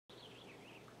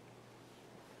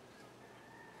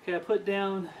Okay, I put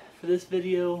down for this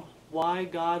video why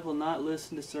God will not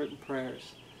listen to certain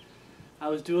prayers. I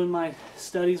was doing my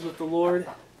studies with the Lord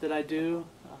that I do,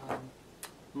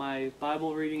 my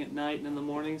Bible reading at night and in the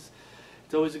mornings.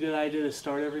 It's always a good idea to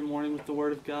start every morning with the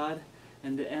Word of God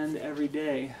and to end every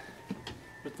day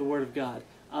with the Word of God.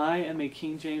 I am a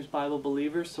King James Bible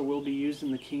believer, so we'll be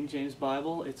using the King James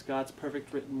Bible. It's God's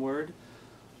perfect written Word.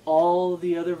 All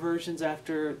the other versions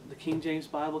after the King James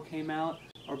Bible came out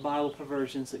are Bible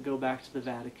perversions that go back to the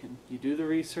Vatican. You do the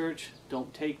research.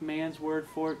 Don't take man's word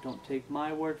for it. Don't take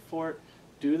my word for it.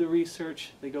 Do the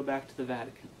research. They go back to the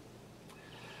Vatican.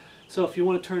 So if you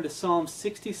want to turn to Psalm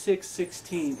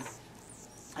 66:16,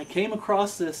 I came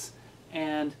across this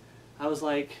and I was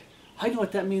like, I know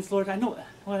what that means, Lord. I know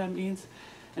what that means.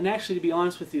 And actually, to be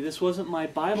honest with you, this wasn't my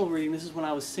Bible reading. This is when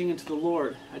I was singing to the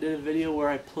Lord. I did a video where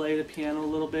I play the piano a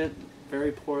little bit,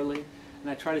 very poorly, and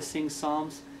I try to sing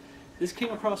psalms. This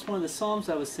came across one of the psalms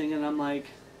I was singing, and I'm like,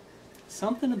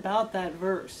 something about that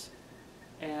verse.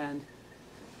 And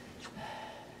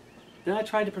then I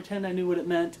tried to pretend I knew what it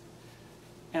meant,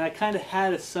 and I kind of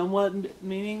had a somewhat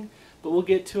meaning, but we'll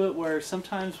get to it where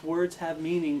sometimes words have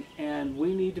meaning, and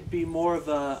we need to be more of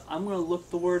a, I'm going to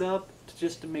look the word up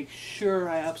just to make sure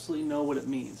I absolutely know what it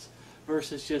means,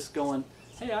 versus just going,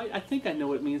 hey, I think I know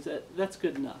what it means. That's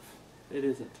good enough. It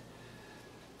isn't.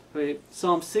 Okay,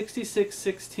 Psalm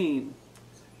 66:16.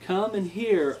 Come and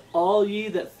hear, all ye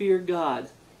that fear God,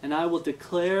 and I will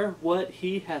declare what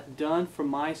he hath done for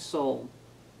my soul.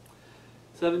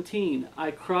 17.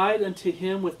 I cried unto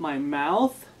him with my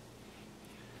mouth,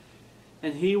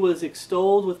 and he was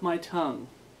extolled with my tongue.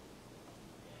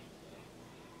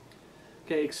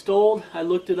 Okay, extolled, I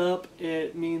looked it up.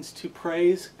 It means to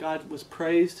praise. God was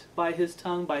praised by his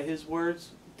tongue, by his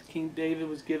words. King David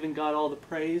was giving God all the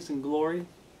praise and glory.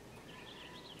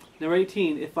 Number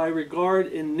 18, if I regard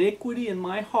iniquity in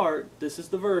my heart, this is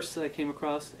the verse that I came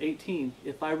across, 18.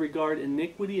 If I regard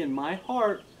iniquity in my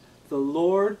heart, the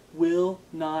Lord will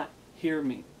not hear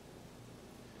me.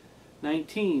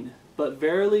 19, but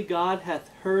verily God hath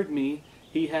heard me,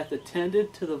 he hath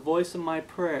attended to the voice of my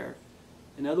prayer.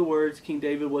 In other words, King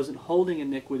David wasn't holding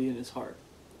iniquity in his heart.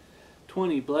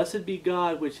 20, blessed be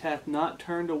God which hath not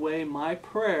turned away my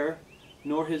prayer,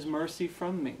 nor his mercy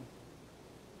from me.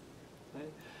 Okay?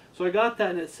 So I got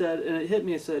that, and it said, and it hit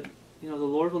me, it said, you know, the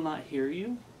Lord will not hear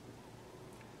you?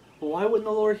 Well, why wouldn't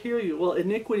the Lord hear you? Well,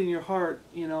 iniquity in your heart,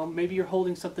 you know, maybe you're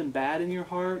holding something bad in your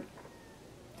heart.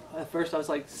 At first I was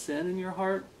like, sin in your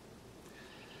heart.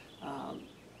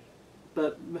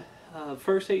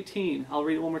 Verse 18, I'll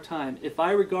read it one more time. If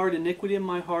I regard iniquity in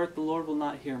my heart, the Lord will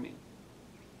not hear me.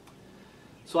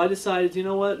 So I decided, you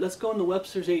know what, let's go into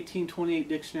Webster's 1828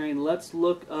 dictionary and let's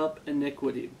look up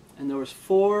iniquity. And there was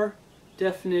 4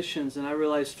 definitions, and I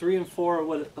realized 3 and 4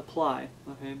 would apply,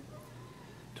 okay,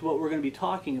 to what we're going to be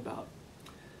talking about.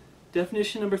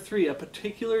 Definition number 3, a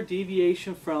particular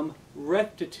deviation from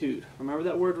rectitude. Remember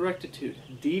that word rectitude.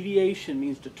 Deviation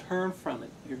means to turn from it.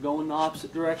 You're going the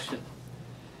opposite direction.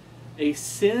 A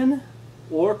sin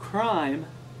or crime,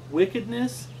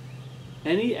 wickedness,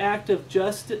 any act of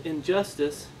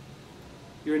injustice,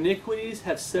 your iniquities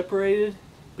have separated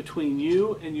between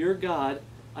you and your God,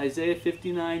 Isaiah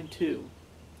 59:2.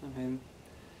 Okay.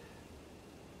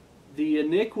 The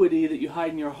iniquity that you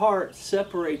hide in your heart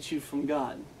separates you from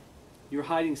God. You're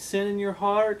hiding sin in your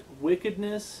heart,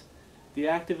 wickedness, the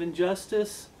act of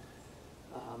injustice,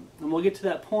 and we'll get to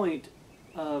that point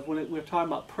of when we're talking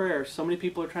about prayer. So many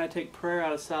people are trying to take prayer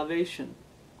out of salvation.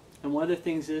 And one of the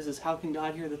things is how can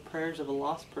God hear the prayers of a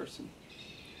lost person?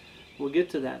 We'll get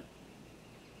to that.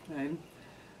 Okay?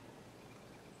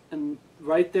 And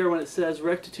right there when it says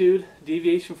rectitude,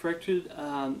 deviation from rectitude,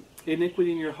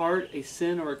 iniquity in your heart, a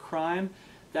sin or a crime,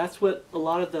 that's what a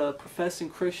lot of the professing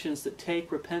Christians that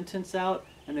take repentance out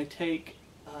and they take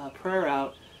prayer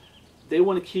out, they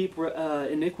want to keep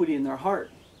iniquity in their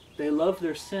heart. They love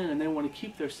their sin and they want to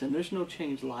keep their sin. There's no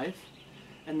changed life,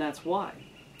 and that's why.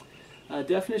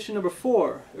 Definition number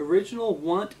 4, original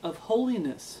want of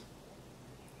holiness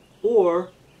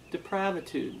or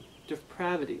depravity.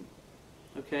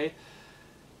 Okay?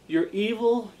 You're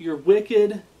evil, you're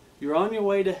wicked, you're on your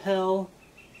way to hell,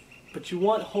 but you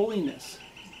want holiness.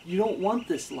 You don't want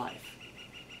this life.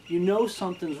 You know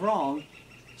something's wrong,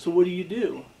 so what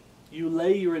do? You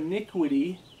lay your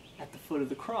iniquity at the foot of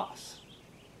the cross.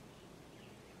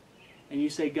 And you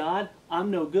say, God,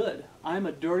 I'm no good. I'm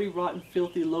a dirty, rotten,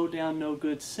 filthy, low-down,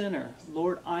 no-good sinner.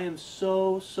 Lord, I am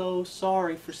so, so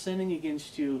sorry for sinning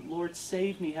against you. Lord,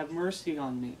 save me. Have mercy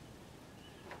on me.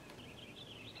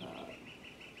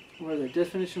 Where is it?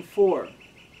 Definition 4.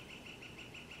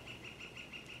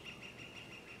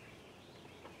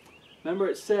 Remember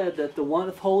it said that the want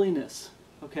of holiness,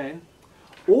 okay,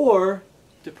 or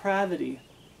depravity.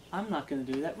 I'm not going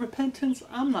to do that. Repentance,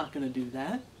 I'm not going to do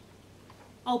that.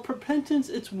 Oh, repentance,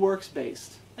 it's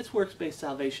works-based. It's works-based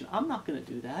salvation. I'm not going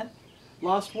to do that.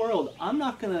 Lost world, I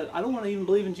don't want to even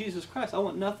believe in Jesus Christ. I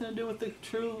want nothing to do with the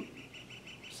true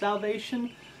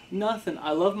salvation. Nothing.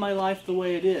 I love my life the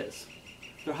way it is.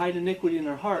 They're hiding iniquity in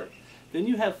their heart. Then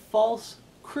you have false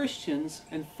Christians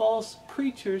and false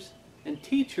preachers and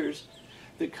teachers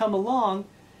that come along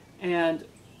and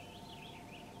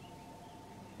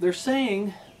they're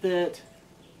saying that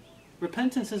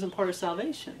repentance isn't part of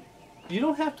salvation. You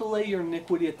don't have to lay your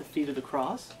iniquity at the feet of the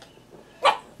cross.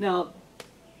 Now,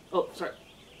 oh, sorry,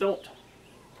 don't.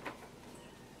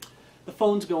 The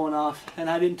phone's going off and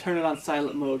I didn't turn it on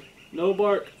silent mode. No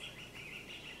bark.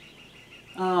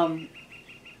 Now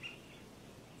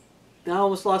I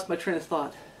almost lost my train of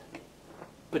thought.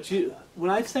 But when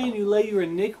I'm saying you lay your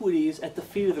iniquities at the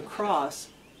feet of the cross,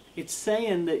 it's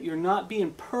saying that you're not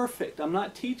being perfect. I'm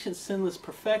not teaching sinless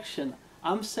perfection.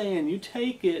 I'm saying you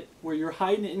take it where you're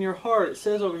hiding it in your heart. It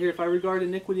says over here, if I regard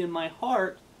iniquity in my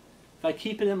heart, if I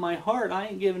keep it in my heart, I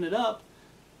ain't giving it up.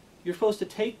 You're supposed to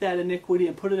take that iniquity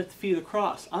and put it at the feet of the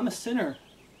cross. I'm a sinner.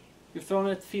 You're throwing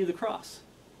it at the feet of the cross.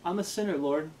 I'm a sinner,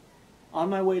 Lord. On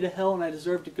my way to hell, and I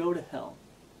deserve to go to hell.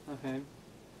 Okay?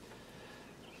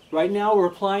 Right now we're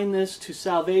applying this to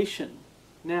salvation.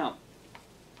 Now,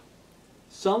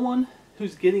 someone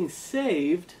who's getting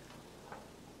saved,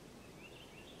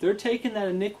 they're taking that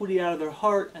iniquity out of their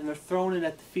heart and they're throwing it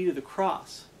at the feet of the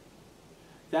cross.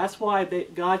 That's why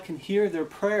God can hear their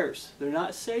prayers. They're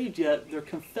not saved yet. They're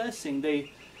confessing.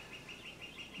 They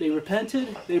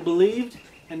repented, they believed,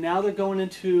 and now they're going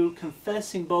into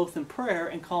confessing both in prayer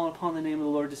and calling upon the name of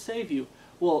the Lord to save you.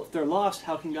 Well, if they're lost,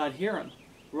 how can God hear them?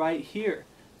 Right here.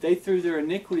 They threw their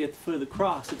iniquity at the foot of the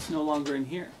cross. It's no longer in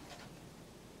here.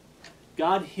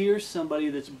 God hears somebody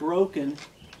that's broken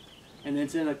and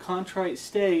it's in a contrite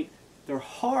state. Their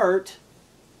heart,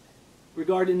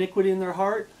 regarding iniquity in their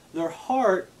heart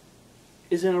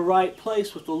is in a right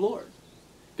place with the Lord.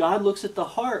 God looks at the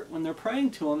heart when they're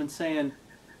praying to Him and saying,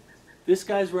 this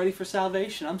guy's ready for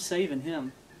salvation. I'm saving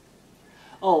him.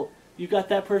 Oh, you got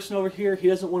that person over here. He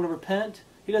doesn't want to repent.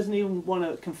 He doesn't even want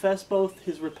to confess both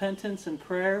his repentance and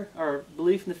prayer or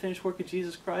belief in the finished work of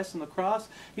Jesus Christ on the cross.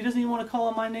 He doesn't even want to call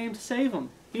on my name to save him.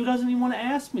 He doesn't even want to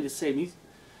ask me to save him.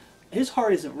 His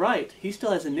heart isn't right. He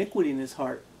still has iniquity in his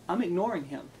heart. I'm ignoring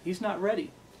him. He's not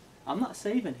ready. I'm not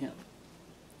saving him.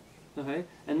 Okay?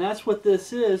 And that's what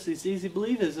this is easy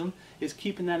believism, is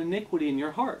keeping that iniquity in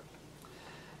your heart.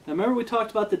 Now remember we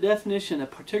talked about the definition, a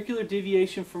particular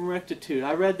deviation from rectitude.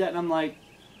 I read that and I'm like,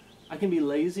 I can be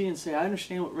lazy and say I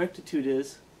understand what rectitude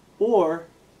is, or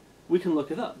we can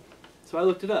look it up. So I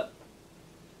looked it up.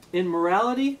 In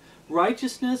morality,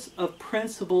 righteousness of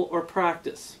principle or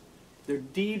practice. They're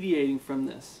deviating from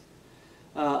this.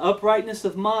 Uprightness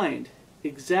of mind,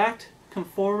 exact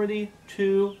conformity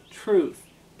to truth.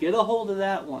 Get a hold of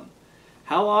that one.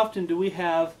 How often do we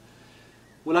have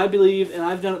what I believe, and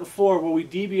I've done it before, where we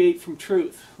deviate from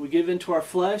truth? We give into our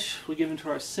flesh, we give into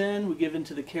our sin, we give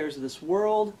into the cares of this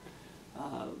world.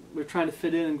 We're trying to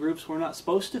fit in groups we're not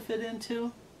supposed to fit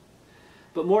into.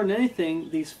 But more than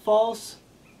anything, these false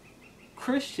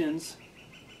Christians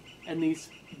and these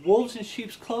wolves in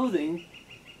sheep's clothing,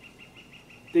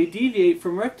 they deviate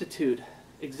from rectitude,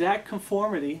 exact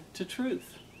conformity to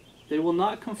truth. They will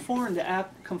not conform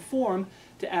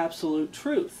to absolute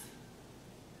truth.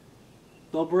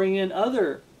 They'll bring in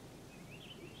other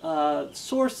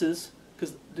sources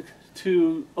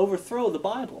to overthrow the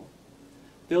Bible.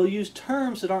 They'll use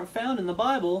terms that aren't found in the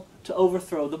Bible to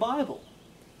overthrow the Bible.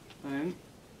 Right?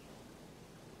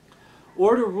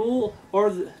 Or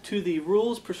to the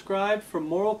rules prescribed for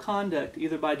moral conduct,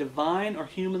 either by divine or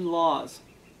human laws.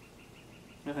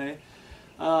 Okay?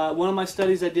 One of my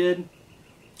studies I did,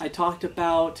 I talked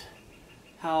about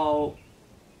how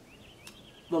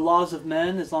the laws of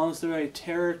men, as long as they're a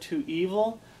terror to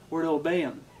evil, we're to obey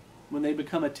them. When they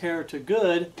become a terror to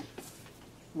good,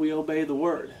 we obey the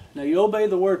Word. Now you obey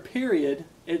the Word, period.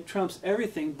 It trumps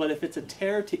everything, but if it's a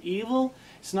terror to evil,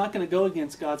 it's not going to go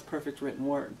against God's perfect written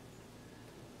Word.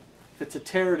 If it's a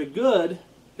terror to good,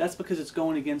 that's because it's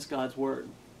going against God's Word.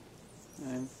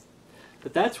 Okay?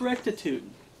 But that's rectitude.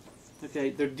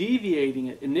 Okay, they're deviating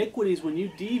it. Iniquity is when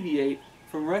you deviate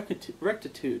from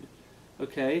rectitude.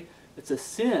 Okay, it's a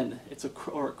sin,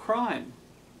 or a crime,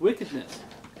 wickedness.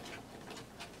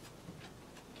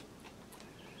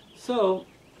 So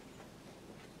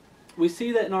we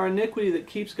see that in our iniquity that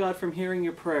keeps God from hearing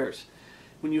your prayers.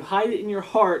 When you hide it in your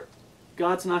heart,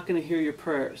 God's not going to hear your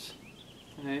prayers.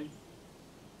 Okay?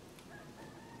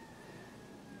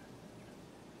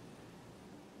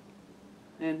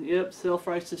 And yep,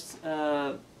 self-righteous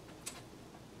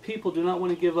people do not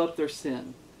want to give up their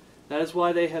sin. That is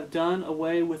why they have done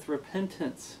away with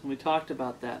repentance. And we talked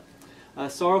about that.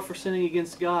 Sorrow for sinning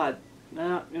against God.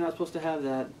 No, you're not supposed to have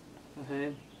that.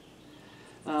 Okay.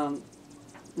 And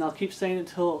I'll keep saying it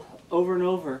till over and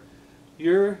over.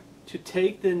 You're to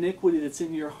take the iniquity that's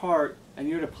in your heart and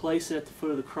you're to place it at the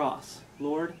foot of the cross.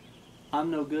 Lord, I'm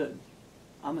no good.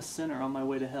 I'm a sinner on my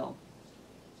way to hell.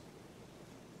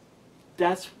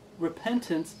 That's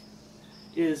repentance,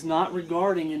 is not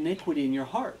regarding iniquity in your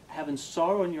heart, having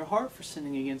sorrow in your heart for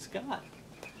sinning against God.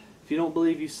 If you don't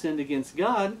believe you sinned against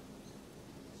God,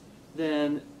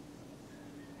 then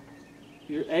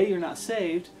you're not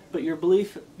saved, but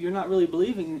you're not really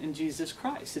believing in Jesus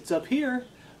Christ. It's up here,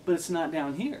 but it's not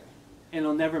down here. And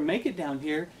it'll never make it down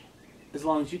here as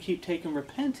long as you keep taking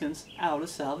repentance out of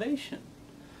salvation.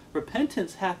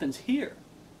 Repentance happens here.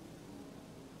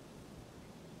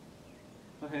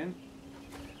 Okay?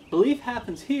 Belief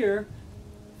happens here.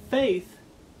 Faith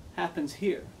happens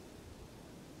here.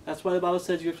 That's why the Bible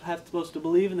says you're supposed to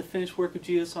believe in the finished work of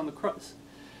Jesus on the cross.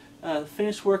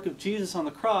 Finished work of Jesus on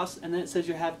the cross, and then it says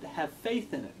you have to have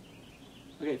faith in it.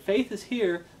 Okay, faith is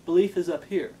here, belief is up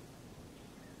here.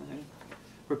 Okay?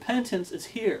 Repentance is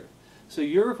here. So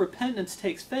your repentance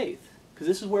takes faith, because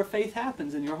this is where faith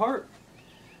happens in your heart.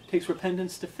 It takes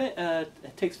repentance to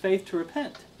it takes faith to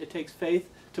repent. It takes faith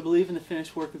to believe in the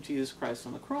finished work of Jesus Christ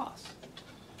on the cross.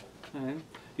 Okay?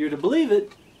 You're to believe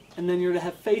it, and then you're to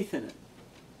have faith in it.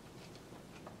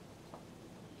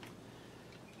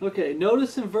 Okay,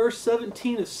 notice in verse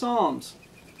 17 of Psalms.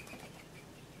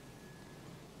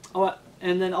 Oh,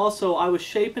 and then also, I was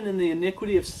shapen in the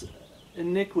iniquity,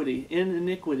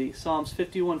 Psalms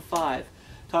 51:5,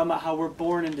 talking about how we're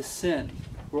born into sin.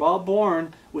 We're all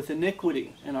born with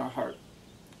iniquity in our heart.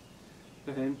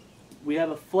 Okay? We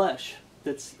have a flesh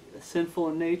that's sinful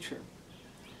in nature.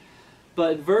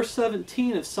 But in verse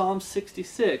 17 of Psalm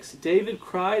 66, David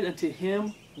cried unto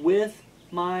him with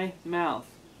my mouth,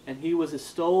 and he was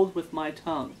extolled with my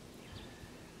tongue.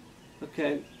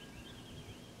 Okay.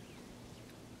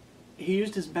 He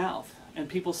used his mouth. And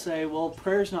people say, well,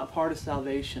 prayer's not part of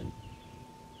salvation.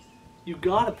 You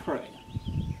gotta pray.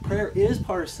 Prayer is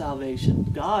part of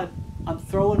salvation. God, I'm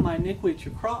throwing my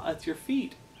iniquity at your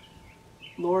feet.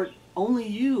 Lord, only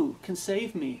you can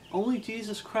save me. Only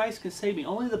Jesus Christ can save me.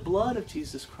 Only the blood of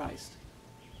Jesus Christ.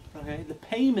 Okay? The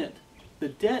payment, the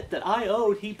debt that I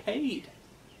owed, he paid.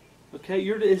 Okay?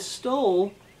 You're to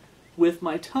extol with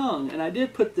my tongue. And I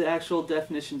did put the actual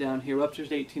definition down here, Webster's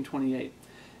 1828.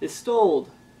 Extolled.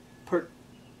 I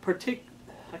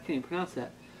can't even pronounce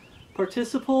that.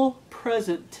 Participle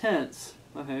present tense.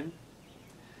 Okay,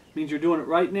 means you're doing it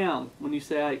right now. When you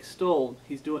say I extol,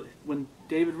 he's doing. When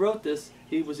David wrote this,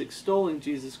 he was extolling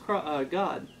Jesus Christ,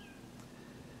 God.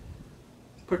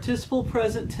 Participle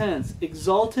present tense,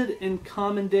 exalted in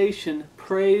commendation,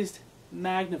 praised,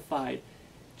 magnified.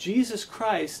 Jesus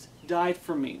Christ died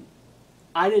for me.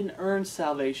 I didn't earn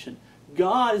salvation.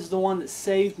 God is the one that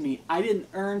saved me. I didn't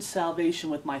earn salvation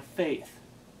with my faith.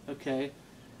 Okay?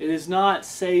 It is not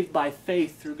saved by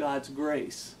faith through God's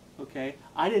grace. Okay?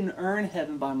 I didn't earn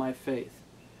heaven by my faith.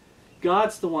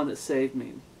 God's the one that saved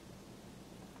me.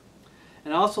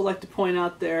 And I also like to point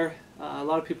out there, a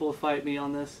lot of people will fight me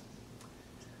on this.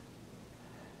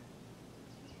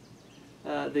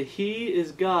 The He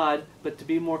is God, but to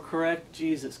be more correct,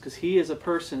 Jesus. Because He is a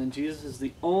person, and Jesus is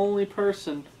the only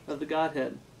person of the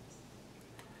Godhead.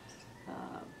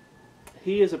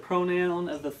 He is a pronoun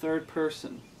of the third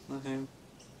person. Okay.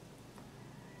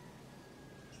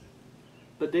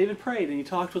 But David prayed and he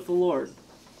talked with the Lord.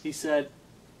 He said,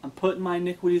 I'm putting my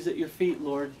iniquities at your feet,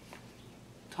 Lord.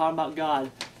 Talking about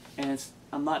God. And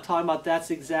I'm not talking about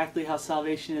that's exactly how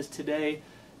salvation is today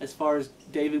as far as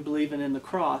David believing in the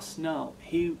cross. No.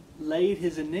 He laid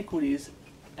his iniquities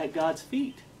at God's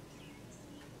feet.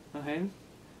 Okay.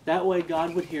 That way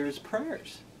God would hear his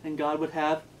prayers. And God would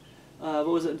have what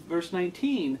was it, verse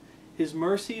 19? His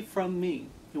mercy from me.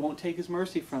 He won't take his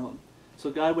mercy from him. So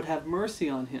God would have mercy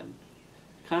on him.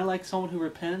 Kind of like someone who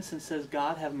repents and says,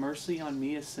 God, have mercy on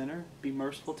me, a sinner. Be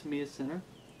merciful to me, a sinner.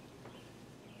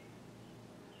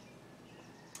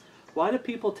 Why do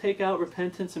people take out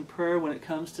repentance and prayer when it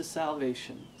comes to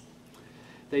salvation?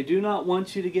 They do not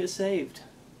want you to get saved.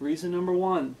 Reason number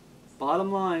one.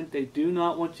 Bottom line, they do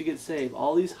not want you to get saved.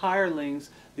 All these hirelings,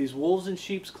 these wolves in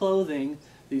sheep's clothing,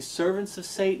 these servants of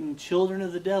Satan, children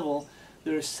of the devil,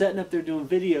 that are setting up there doing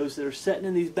videos, that are sitting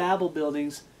in these Babel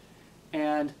buildings,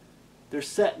 and they're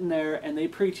sitting there and they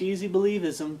preach easy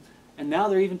believism, and now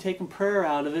they're even taking prayer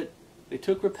out of it, They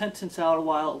took repentance out a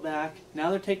while back. Now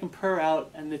they're taking prayer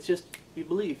out, and it's just, you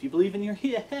believe. You believe in your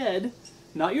head,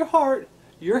 not your heart.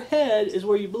 Your head is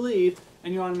where you believe,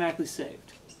 and you're automatically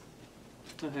saved.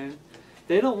 Okay?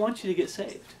 They don't want you to get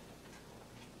saved.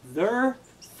 Their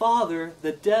father,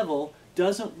 the devil,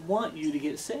 doesn't want you to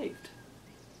get saved.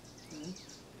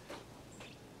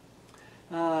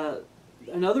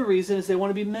 Another reason is they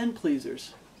want to be men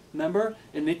pleasers. Remember,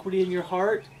 iniquity in your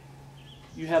heart.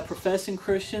 You have professing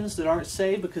Christians that aren't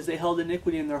saved because they held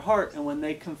iniquity in their heart, and when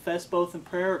they confessed both in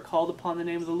prayer or called upon the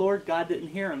name of the Lord, God didn't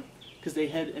hear them because they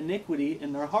had iniquity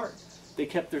in their heart. They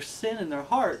kept their sin in their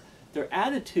heart, their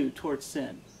attitude towards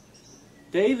sin.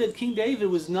 King David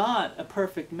was not a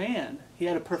perfect man. He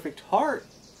had a perfect heart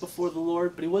before the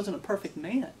Lord, but he wasn't a perfect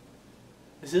man.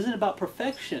 This isn't about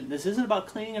perfection. This isn't about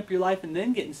cleaning up your life and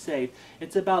then getting saved.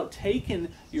 It's about taking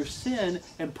your sin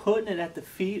and putting it at the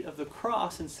feet of the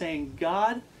cross and saying,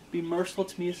 God, be merciful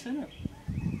to me, a sinner.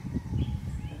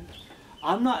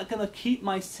 I'm not going to keep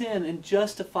my sin and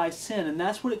justify sin. And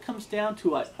that's what it comes down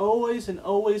to. I always and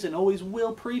always and always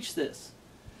will preach this.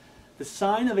 The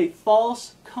sign of a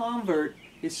false convert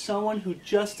is someone who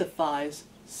justifies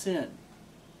sin.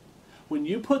 When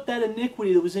you put that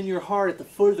iniquity that was in your heart at the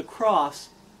foot of the cross,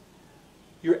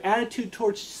 your attitude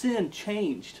towards sin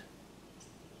changed.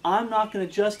 I'm not going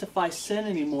to justify sin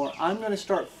anymore. I'm going to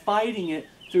start fighting it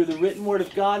through the written word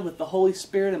of God with the Holy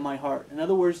Spirit in my heart. In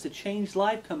other words, the changed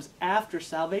life comes after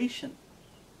salvation.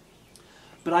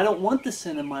 But I don't want the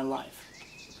sin in my life.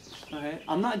 Okay?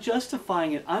 I'm not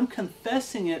justifying it. I'm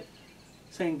confessing it,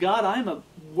 saying, God, I'm a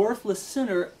worthless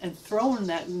sinner, and throwing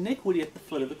that iniquity at the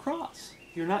foot of the cross.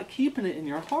 You're not keeping it in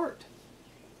your heart.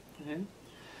 Okay?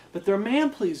 But they're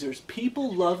man-pleasers.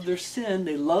 People love their sin.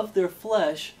 They love their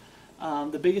flesh.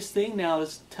 The biggest thing now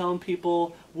is telling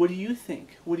people, what do you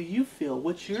think? What do you feel?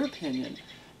 What's your opinion?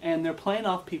 And they're playing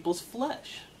off people's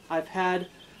flesh. I've had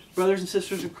brothers and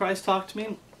sisters in Christ talk to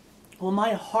me, well,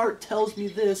 my heart tells me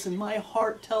this, and my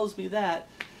heart tells me that.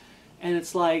 And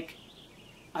it's like,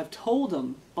 I've told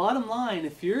them, bottom line,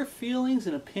 if your feelings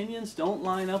and opinions don't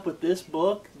line up with this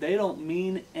book, they don't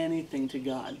mean anything to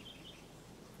God.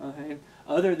 Okay?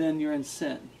 Other than you're in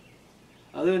sin.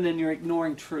 Other than you're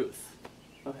ignoring truth.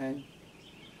 Okay?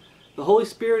 The Holy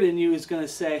Spirit in you is going to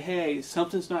say, hey,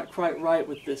 something's not quite right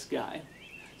with this guy.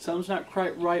 Something's not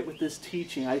quite right with this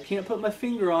teaching. I can't put my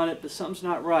finger on it, but something's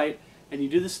not right. And you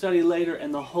do the study later,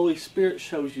 and the Holy Spirit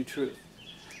shows you truth.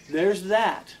 There's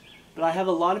that. But I have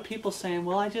a lot of people saying,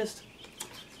 well, I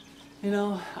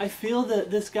feel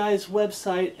that this guy's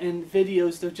website and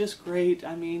videos, they're just great.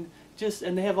 I mean,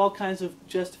 and they have all kinds of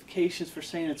justifications for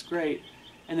saying it's great.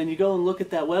 And then you go and look at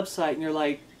that website and you're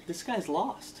like, this guy's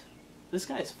lost. This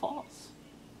guy's false.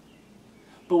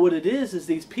 But what it is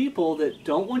these people that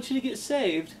don't want you to get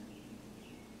saved,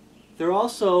 they're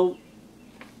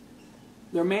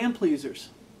man pleasers.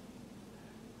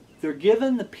 They're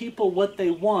giving the people what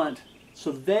they want,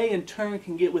 so they in turn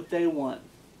can get what they want.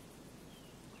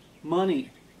 Money,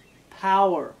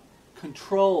 power,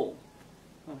 control.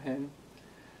 Okay?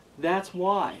 That's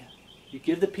why. You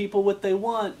give the people what they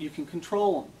want, you can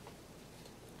control them.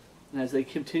 And as they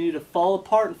continue to fall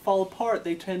apart,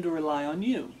 they tend to rely on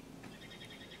you.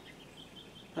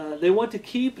 They want to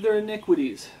keep their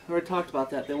iniquities. I already talked about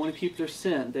that. They want to keep their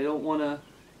sin. They don't want to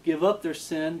give up their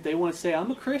sin. They want to say,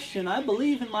 I'm a Christian. I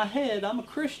believe in my head. I'm a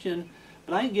Christian.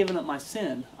 But I ain't giving up my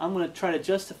sin. I'm going to try to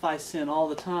justify sin all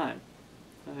the time.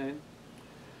 Okay?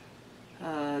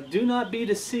 Do not be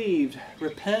deceived.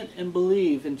 Repent and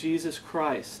believe in Jesus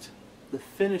Christ. The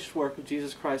finished work of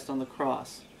Jesus Christ on the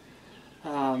cross.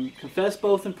 Confess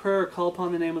both in prayer, call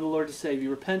upon the name of the Lord to save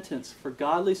you. Repentance. For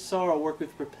godly sorrow work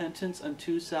with repentance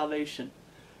unto salvation.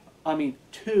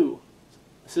 To.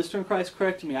 A sister in Christ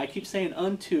corrected me. I keep saying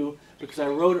unto because I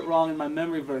wrote it wrong in my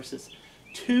memory verses.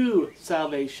 To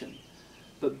salvation.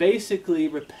 But basically,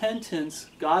 repentance,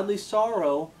 godly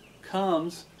sorrow,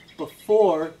 comes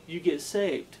before you get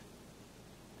saved.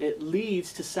 It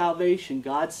leads to salvation,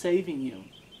 God saving you.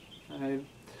 Okay?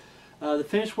 The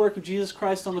finished work of Jesus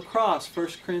Christ on the cross, 1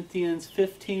 Corinthians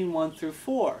 15, 1 through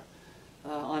 4,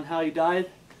 on how He died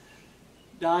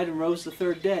and rose the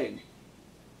third day.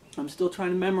 I'm still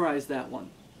trying to memorize that one.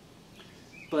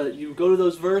 But you go to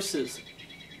those verses.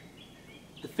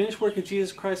 The finished work of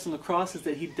Jesus Christ on the cross is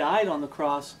that He died on the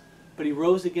cross, but He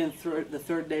rose again the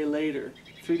third day later,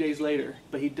 3 days later.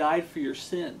 But He died for your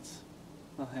sins.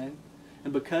 Okay?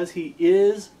 And because He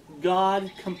is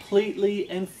God completely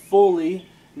and fully,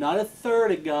 not a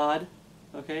third of God,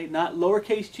 okay? Not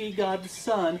lowercase g God the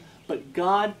Son, but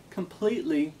God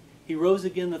completely, He rose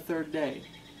again the third day.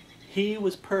 He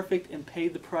was perfect and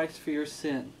paid the price for your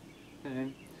sin.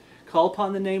 Okay? Call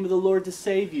upon the name of the Lord to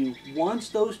save you. Once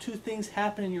those two things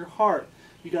happen in your heart,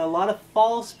 you got a lot of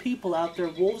false people out there,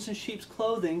 wolves in sheep's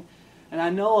clothing, and I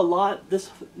know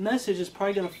this message is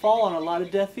probably going to fall on a lot of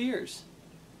deaf ears.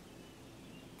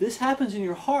 This happens in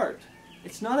your heart.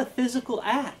 It's not a physical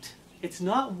act. It's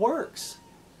not works.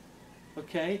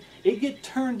 Okay? It gets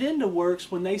turned into works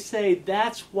when they say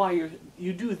that's why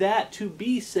you do that to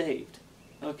be saved.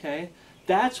 Okay?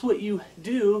 That's what you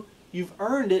do. You've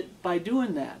earned it by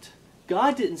doing that.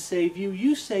 God didn't save you.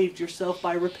 You saved yourself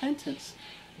by repentance.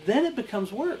 Then it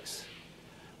becomes works.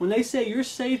 When they say you're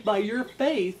saved by your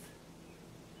faith,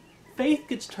 faith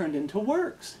gets turned into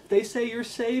works. If they say you're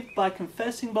saved by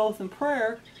confessing both in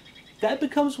prayer, that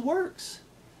becomes works.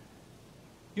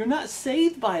 You're not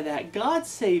saved by that. God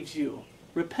saves you.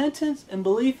 Repentance and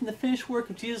belief in the finished work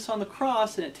of Jesus on the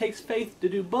cross, and it takes faith to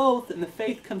do both, and the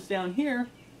faith comes down here.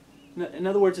 In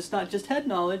other words, it's not just head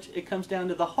knowledge, it comes down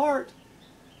to the heart.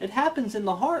 It happens in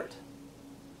the heart.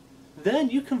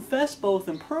 Then you confess both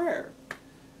in prayer. The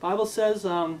Bible says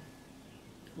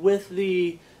with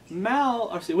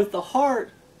the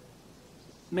heart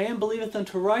man believeth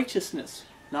unto righteousness,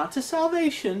 not to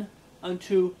salvation,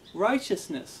 unto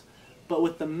righteousness. But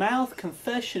with the mouth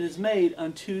confession is made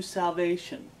unto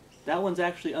salvation. That one's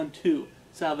actually unto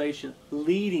salvation,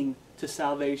 leading to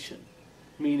salvation.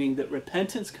 Meaning that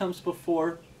repentance comes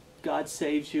before God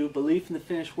saves you. Belief in the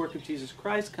finished work of Jesus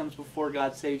Christ comes before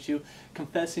God saves you.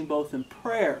 Confessing both in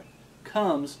prayer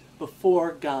comes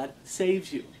before God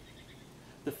saves you.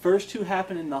 The first two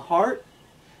happen in the heart,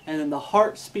 and then the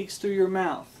heart speaks through your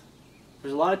mouth.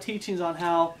 There's a lot of teachings on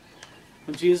how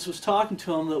when Jesus was talking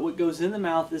to him that what goes in the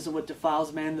mouth isn't what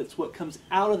defiles man, that's what comes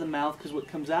out of the mouth, because what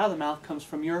comes out of the mouth comes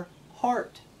from your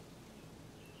heart.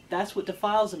 That's what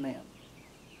defiles a man.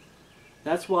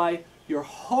 That's why your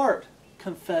heart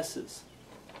confesses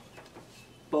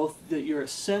both that you're a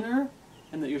sinner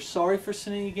and that you're sorry for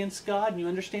sinning against God, and you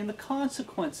understand the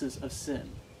consequences of sin,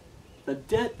 the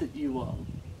debt that you owe.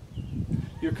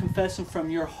 You're confessing from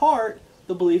your heart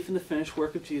the belief in the finished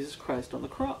work of Jesus Christ on the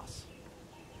cross.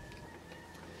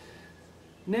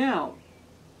 Now,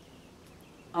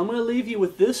 I'm going to leave you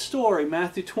with this story,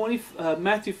 Matthew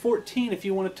 14, if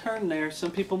you want to turn there.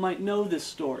 Some people might know this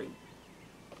story.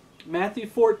 Matthew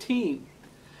 14,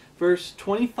 verse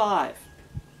 25.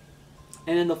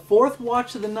 And in the fourth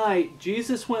watch of the night,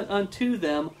 Jesus went unto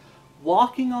them,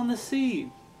 walking on the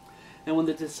sea. And when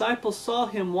the disciples saw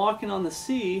him walking on the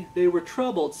sea, they were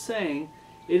troubled, saying,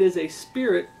 It is a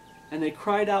spirit, and they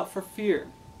cried out for fear.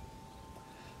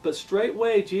 But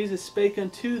straightway Jesus spake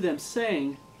unto them,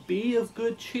 saying, Be of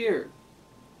good cheer.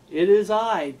 It is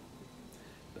I.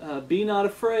 Be not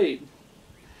afraid.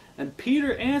 And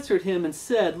Peter answered him and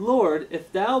said, Lord,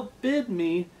 if thou bid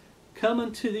me come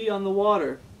unto thee on the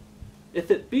water, if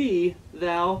it be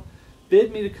thou,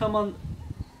 bid me to come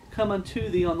unto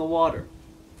thee on the water.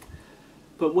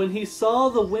 But when he saw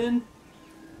the wind,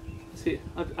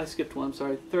 I skipped one, I'm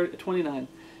sorry, 29.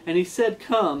 And he said,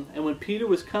 Come. And when Peter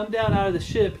was come down out of the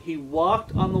ship, he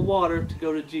walked on the water to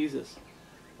go to Jesus.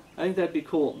 I think that'd be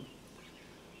cool.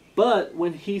 But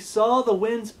when he saw the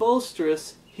winds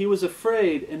boisterous, he was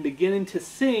afraid, and beginning to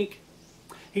sink,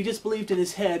 he just believed in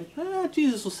his head,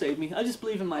 Jesus will save me. I just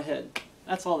believe in my head.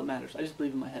 That's all that matters. I just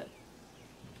believe in my head.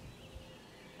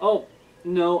 Oh,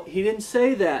 no, he didn't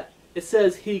say that. It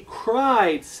says he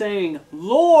cried, saying,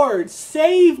 Lord,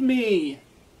 save me.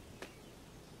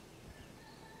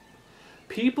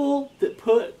 People that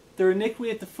put their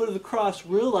iniquity at the foot of the cross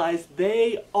realize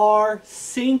they are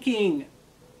sinking.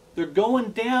 They're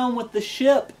going down with the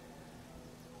ship.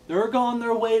 They're on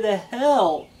their way to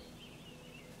hell.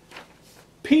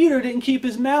 Peter didn't keep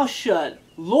his mouth shut.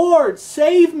 Lord,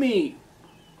 save me.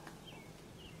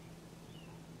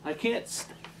 I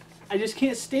just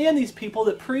can't stand these people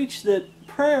that preach that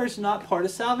prayer is not part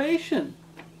of salvation.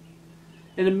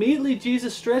 And immediately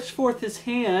Jesus stretched forth his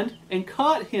hand and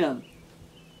caught him.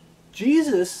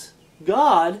 Jesus,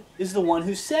 God, is the one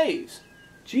who saves.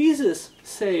 Jesus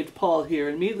saved Paul here.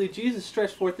 And immediately Jesus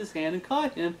stretched forth his hand and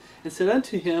caught him and said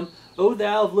unto him, O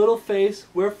thou of little faith,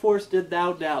 wherefore didst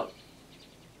thou doubt?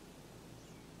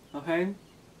 Okay?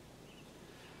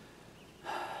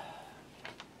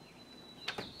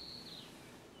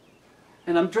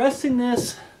 And I'm dressing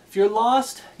this. If you're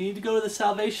lost, you need to go to the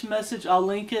salvation message. I'll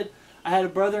link it. I had a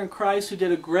brother in Christ who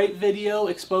did a great video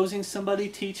exposing somebody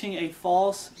teaching a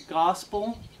false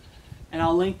gospel. And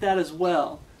I'll link that as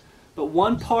well. But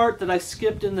one part that I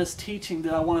skipped in this teaching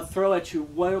that I want to throw at you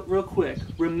real quick.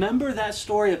 Remember that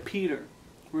story of Peter.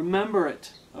 Remember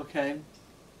it. Okay?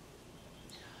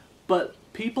 But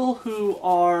people who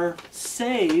are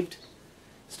saved,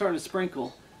 starting to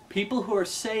sprinkle, People who are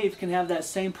saved can have that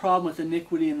same problem with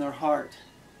iniquity in their heart.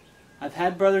 I've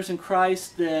had brothers in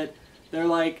Christ that they're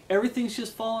like, everything's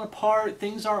just falling apart,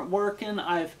 things aren't working,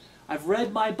 I've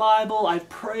read my Bible, I've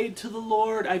prayed to the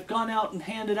Lord, I've gone out and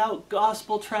handed out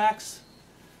gospel tracts.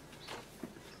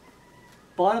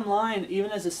 Bottom line,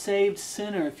 even as a saved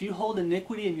sinner, if you hold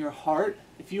iniquity in your heart,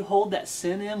 if you hold that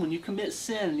sin in, when you commit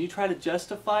sin and you try to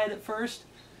justify it at first,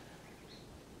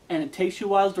 and it takes you a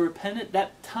while to repent it,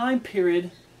 that time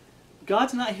period,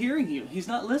 God's not hearing you. He's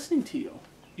not listening to you.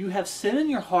 You have sin in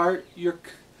your heart, you're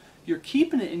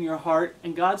keeping it in your heart,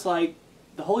 and God's like,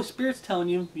 the Holy Spirit's telling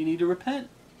you, you need to repent.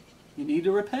 You need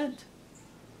to repent.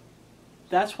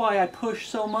 That's why I push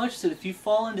so much that if you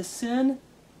fall into sin,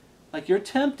 like you're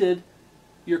tempted,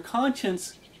 your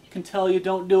conscience can tell you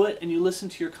don't do it, and you listen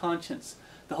to your conscience.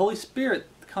 The Holy Spirit,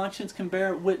 the conscience can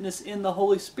bear witness in the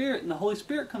Holy Spirit, and the Holy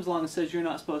Spirit comes along and says you're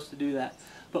not supposed to do that.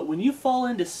 But when you fall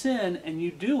into sin and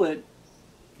you do it,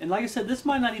 and like I said, this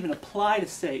might not even apply to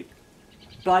saved,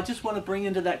 but I just want to bring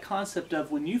into that concept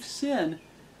of when you've sinned,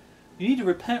 you need to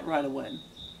repent right away.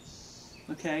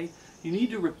 Okay? You need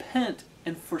to repent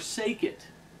and forsake it.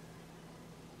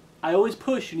 I always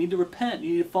push, you need to repent,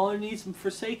 you need to fall on your knees and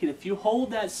forsake it. If you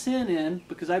hold that sin in,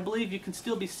 because I believe you can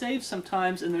still be saved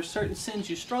sometimes, and there's certain sins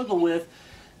you struggle with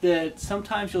that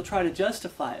sometimes you'll try to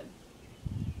justify it.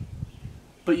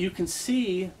 But you can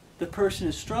see the person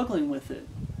is struggling with it.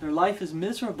 Their life is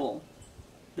miserable.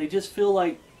 They just feel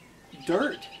like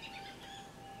dirt.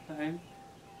 Okay?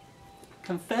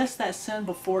 Confess that sin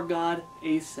before God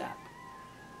ASAP.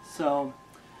 So,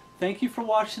 thank you for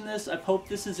watching this. I hope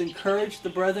this has encouraged the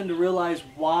brethren to realize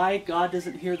why God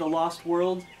doesn't hear the lost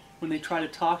world when they try to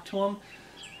talk to Him.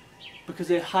 Because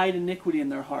they hide iniquity in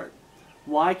their heart.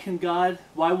 Why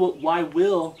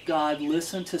will God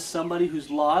listen to somebody who's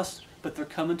lost, but they're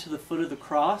coming to the foot of the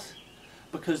cross?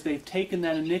 Because they've taken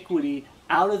that iniquity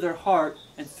out of their heart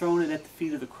and thrown it at the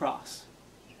feet of the cross.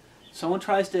 Someone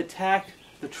tries to attack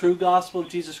the true gospel of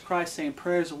Jesus Christ, saying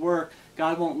prayers work,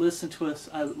 God won't listen to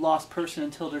a lost person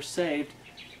until they're saved.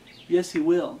 Yes, He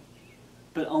will.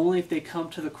 But only if they come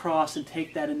to the cross and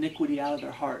take that iniquity out of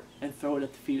their heart and throw it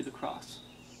at the feet of the cross.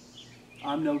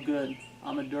 I'm no good.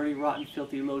 I'm a dirty, rotten,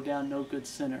 filthy, low-down, no good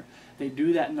sinner. They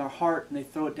do that in their heart and they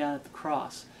throw it down at the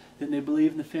cross. Then they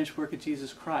believe in the finished work of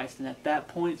Jesus Christ. And at that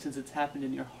point, since it's happened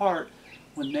in your heart,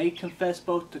 when they confess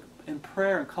both in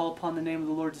prayer and call upon the name of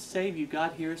the Lord to save you,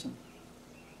 God hears them.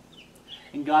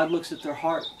 And God looks at their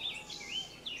heart.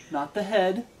 Not the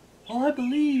head. Oh, I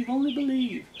believe, only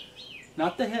believe.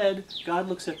 Not the head. God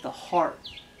looks at the heart.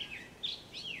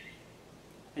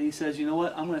 And He says, you know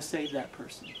what? I'm going to save that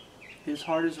person. His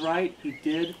heart is right. He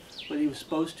did what he was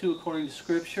supposed to according to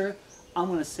Scripture. I'm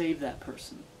going to save that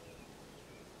person.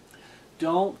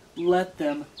 Don't let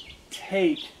them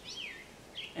take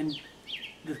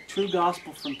the true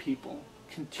gospel from people.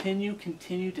 Continue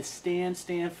to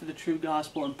stand for the true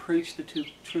gospel and preach the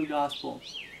true gospel.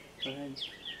 Okay?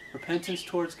 Repentance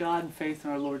towards God and faith in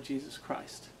our Lord Jesus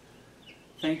Christ.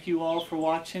 Thank you all for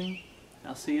watching.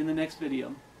 I'll see you in the next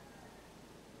video.